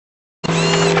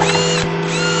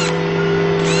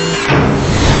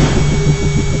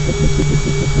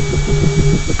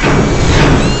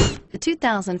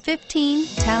2015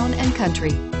 Town & Country.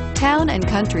 Town &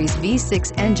 Country's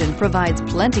V6 engine provides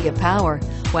plenty of power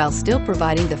while still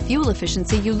providing the fuel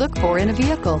efficiency you look for in a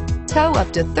vehicle. Tow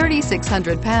up to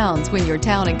 3,600 pounds when your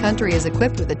Town & Country is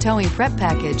equipped with a towing prep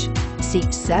package.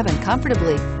 Seat 7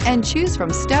 comfortably and choose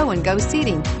from stow and go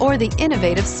seating or the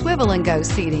innovative swivel and go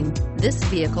seating. This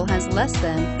vehicle has less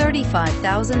than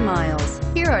 35,000 miles.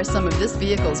 Here are some of this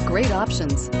vehicle's great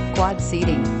options: quad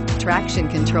seating, traction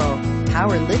control,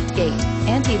 power lift gate,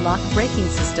 anti-lock braking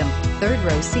system, third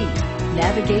row seat,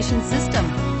 navigation system,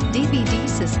 DVD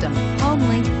system, home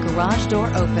link garage door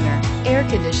opener, air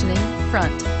conditioning,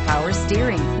 front, power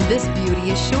steering. This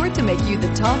beauty is sure to make you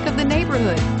the talk of the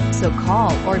neighborhood. So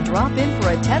call or drop in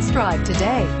for a test drive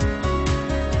today.